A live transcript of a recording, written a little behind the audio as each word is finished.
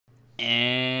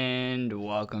And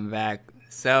welcome back.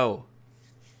 So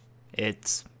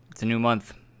it's a new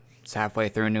month. It's halfway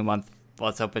through a new month.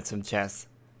 Let's open some chests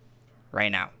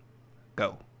right now.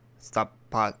 Go. Stop.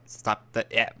 Pause. Stop the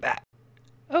that.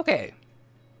 Okay.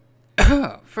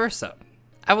 First up,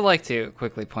 I would like to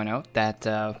quickly point out that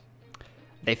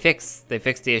they fixed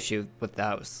the issue with the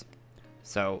house.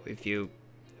 So if you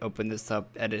open this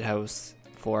up, edit house,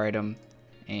 floor item,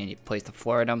 and you place the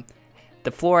floor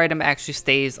item actually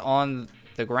stays on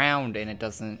the ground and it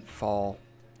doesn't fall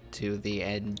to the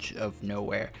edge of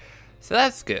nowhere. So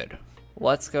that's good.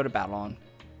 Let's go to battle on.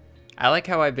 I like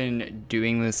how I've been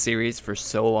doing this series for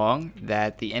so long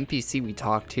that the NPC we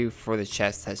talked to for the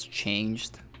chest has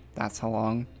changed. That's how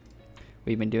long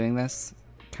we've been doing this.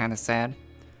 Kind of sad.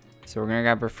 So we're gonna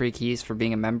grab our free keys for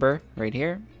being a member right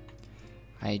here.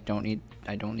 I don't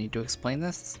need to explain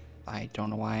this. I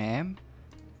don't know why I am.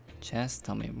 Chest,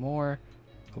 tell me more.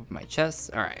 Open my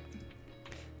chest. Alright.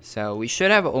 So we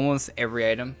should have almost every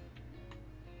item.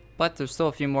 But there's still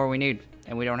a few more we need.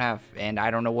 And we don't have. And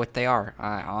I don't know what they are.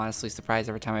 I'm honestly surprised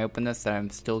every time I open this that I'm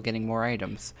still getting more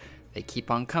items. They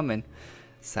keep on coming.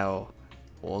 So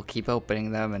we'll keep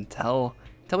opening them until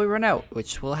we run out.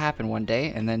 Which will happen one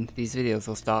day. And then these videos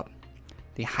will stop.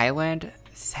 The Highland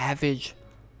Savage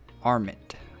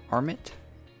Armament. Armament?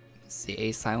 Is the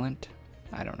A silent?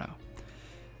 I don't know.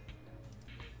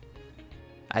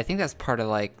 I think that's part of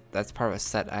a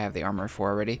set I have the armor for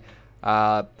already.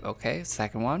 Okay,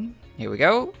 second one. Here we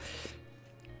go.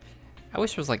 I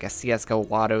wish there was like a CSGO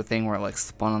Lotto thing where it like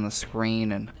spun on the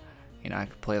screen and I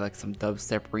could play like some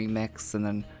dubstep remix and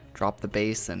then drop the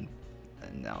bass and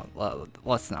no,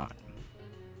 let's not.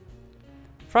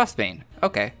 Frostbane.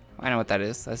 Okay, I know what that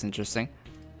is. That's interesting.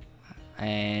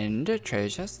 And treasure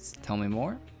chests. Tell me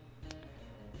more.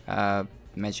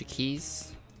 Magic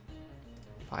keys.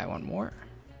 Buy one more.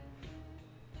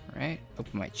 Alright,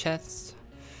 open my chest.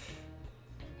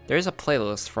 There's a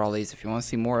playlist for all these if you want to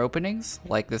see more openings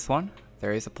like this one.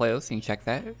 There is a playlist, you can check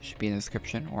that. It should be in the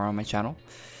description or on my channel.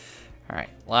 Alright,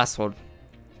 last one.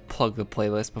 Plug the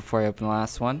playlist before I open the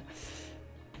last one.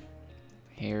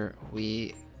 Here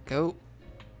we go.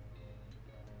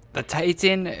 The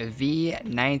Titan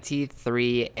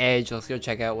V93 Edge. Let's go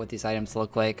check out what these items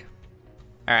look like.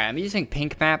 Alright, I'm using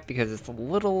pink map because it's a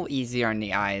little easier on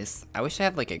the eyes. I wish I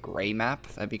had like a gray map.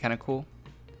 That'd be kind of cool.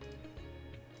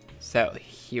 So,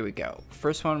 here we go.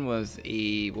 First one was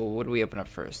well, what do we open up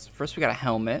first? First we got a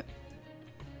helmet.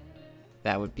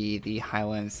 That would be the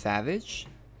Highland Savage.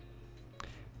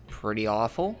 Pretty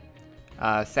awful.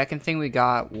 Second thing we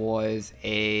got was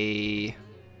I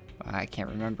can't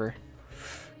remember.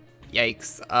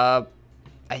 Yikes.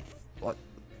 What?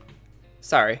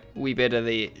 Sorry, wee bit of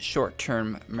the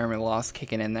short-term memory loss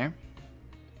kicking in there.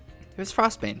 It was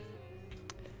Frostbane.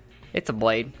 It's a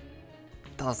blade.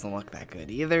 Doesn't look that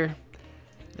good either.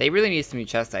 They really need some new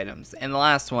chest items. And the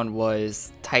last one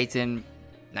was Titan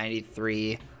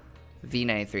 93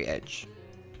 V93 Edge.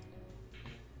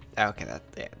 Okay,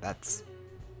 that's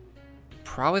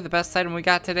probably the best item we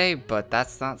got today, but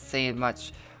that's not saying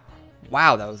much.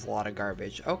 Wow, that was a lot of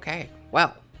garbage. Okay,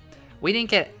 well. We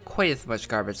didn't get quite as much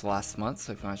garbage last month,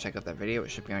 so if you want to check out that video, it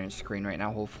should be on your screen right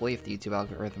now, hopefully, if the YouTube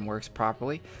algorithm works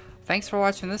properly. Thanks for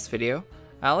watching this video.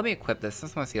 Let me equip this. I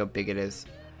just want to see how big it is.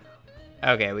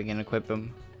 Okay, we can equip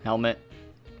him. Helmet.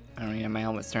 I don't even have my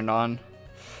helmets turned on.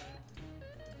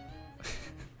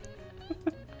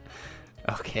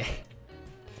 Okay.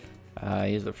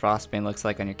 Here's what Frostbane looks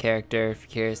like on your character. If you're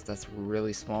curious, that's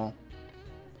really small.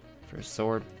 For a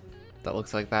sword that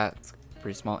looks like that, it's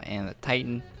pretty small. And the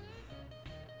Titan.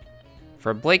 For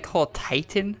a blade called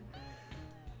Titan,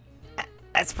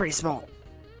 that's pretty small.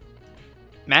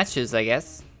 Matches, I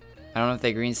guess. I don't know if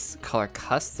they green color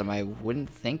custom. I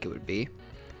wouldn't think it would be.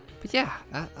 But yeah,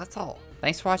 that's all.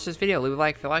 Thanks for watching this video. Leave a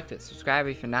like if you liked it. Subscribe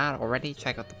if you're not already.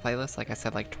 Check out the playlist, like I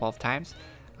said, like 12 times.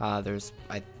 There's,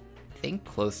 I think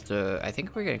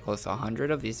we're getting close to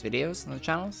 100 of these videos on the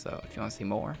channel. So if you want to see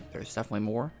more, there's definitely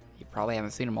more. You probably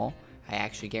haven't seen them all. I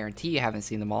actually guarantee you haven't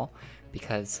seen them all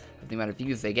because of the amount of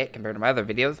views they get compared to my other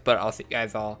videos. But I'll see you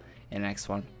guys all in the next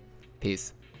one.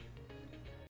 Peace.